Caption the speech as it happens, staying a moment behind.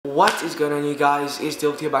What is going on, you guys? It's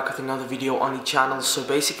Dewald here, back with another video on the channel. So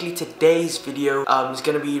basically today's video is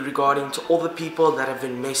going to be regarding to all the people that have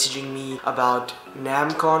been messaging me about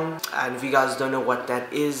Namcon, and if you guys don't know what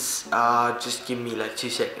that is, just give me like 2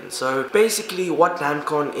 seconds. So basically what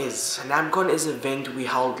Namcon is an event we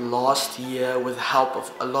held last year with the help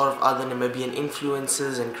of a lot of other Namibian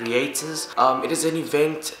influencers and creators. It is an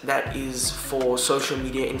event that is for social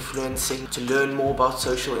media influencing, to learn more about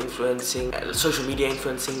social media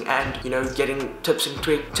influencing, and you know, getting tips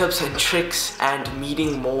and tricks and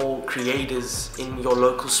meeting more creators in your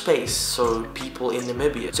local space, so people in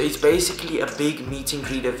Namibia. So it's basically a big meet and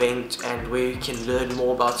greet event, and where you can learn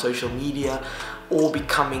more about social media or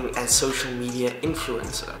becoming a social media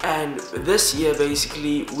influencer. And this year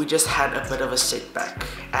basically we just had a bit of a setback,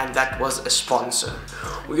 and that was a sponsor.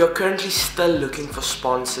 We are currently still looking for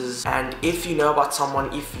sponsors, and if you know about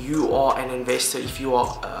someone, if you are an investor, if you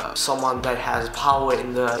are someone that has power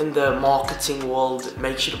in the marketing world,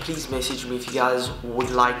 make sure to please message me if you guys would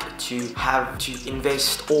like to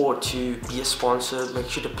invest or to be a sponsor. Make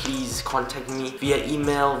sure to please contact me via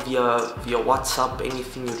email, via WhatsApp,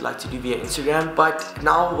 anything you'd like to do, via Instagram. But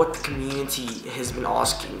now what the community has been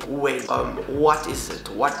asking, wait, what is it?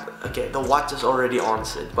 Okay, the what is already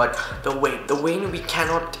answered, but the when we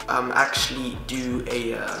cannot actually do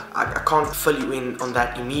I can't fill you in on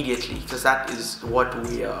that immediately, because that is what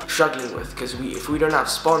we are struggling with, because if we don't have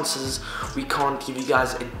sponsors, we can't give you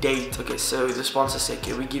guys a date. Okay, so the sponsor said,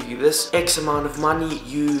 okay, we give you this X amount of money,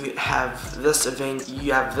 you have this event,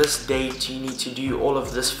 you have this date, you need to do all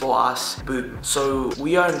of this for us, boom. So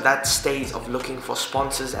we are in that stage of looking for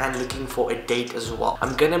sponsors and looking for a date as well.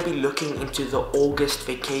 I'm gonna be looking into the August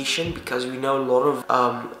vacation, because we know a lot of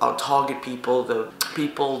our target people, the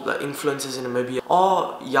influencers in Namibia,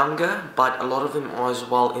 are younger, but a lot of them are as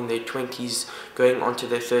well in their 20s going on to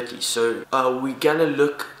their 30s. So we're gonna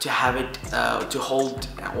look to have it to hold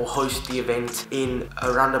or host the event in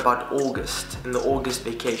around about August, in the August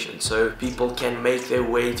vacation, so people can make their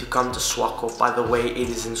way to come to Swakop. By the way, it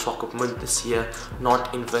is in Swakopmund this year,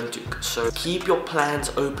 not in Windhoek. So keep your plans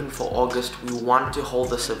open for August. We want to hold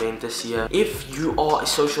this event this year. If you are a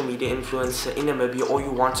social media influencer in Namibia or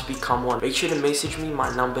you want to become one, make sure to message me.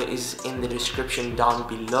 My number is in the description down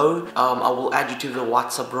below. I will add you to the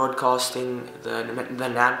WhatsApp broadcasting, the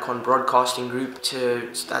Namcon broadcasting group.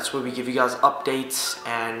 That's where we give you guys updates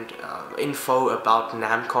and info about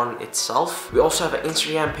Namcon itself. We also have an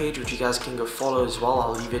Instagram page which you guys can go follow as well.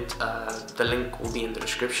 I'll leave it, the link will be in the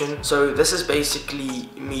description. So this is basically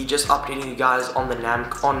me just updating you guys on the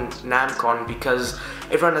Namcon, because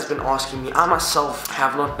everyone has been asking me. I myself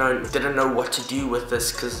didn't know what to do with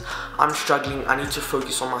this, because I'm struggling. I need to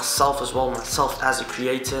focus on myself as well, myself as a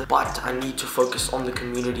creator, but I need to focus on the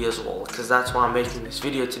community as well, because that's why I'm making this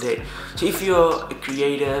video today. So if you're a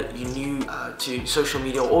creator, you're new to social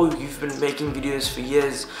media, or you've been making videos for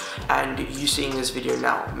years and you're seeing this video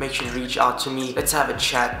now, make sure to reach out to me. Let's have a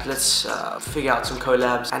chat, let's figure out some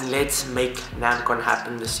collabs, and let's make Namcon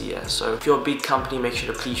happen this year. So if you're a big company, make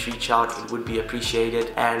sure to please reach out. It would be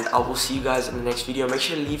appreciated, and I will see you guys in the next video. Make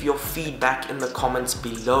sure to leave your feedback in the comments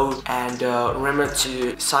below, and remember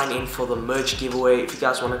to sign in for the merch giveaway. If you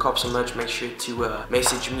guys want to cop some merch, make sure to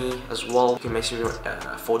message me as well. You can message me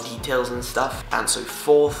for details and stuff and so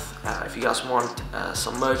forth. If you guys want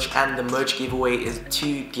some merch, and the merch giveaway is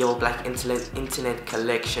 2 Dewald Black Internet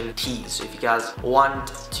Collection tees. So if you guys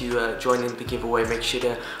want to join in the giveaway, make sure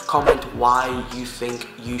to comment why you think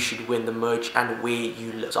you should win the merch and where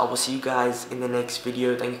you live. So I will see you guys in the next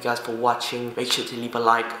video. Thank you guys for watching. Make sure to leave a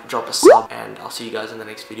like, drop a sub, and I'll see you guys in the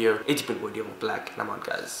next video. It's been Dewald Black, and I'm out,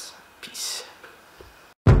 guys. Peace.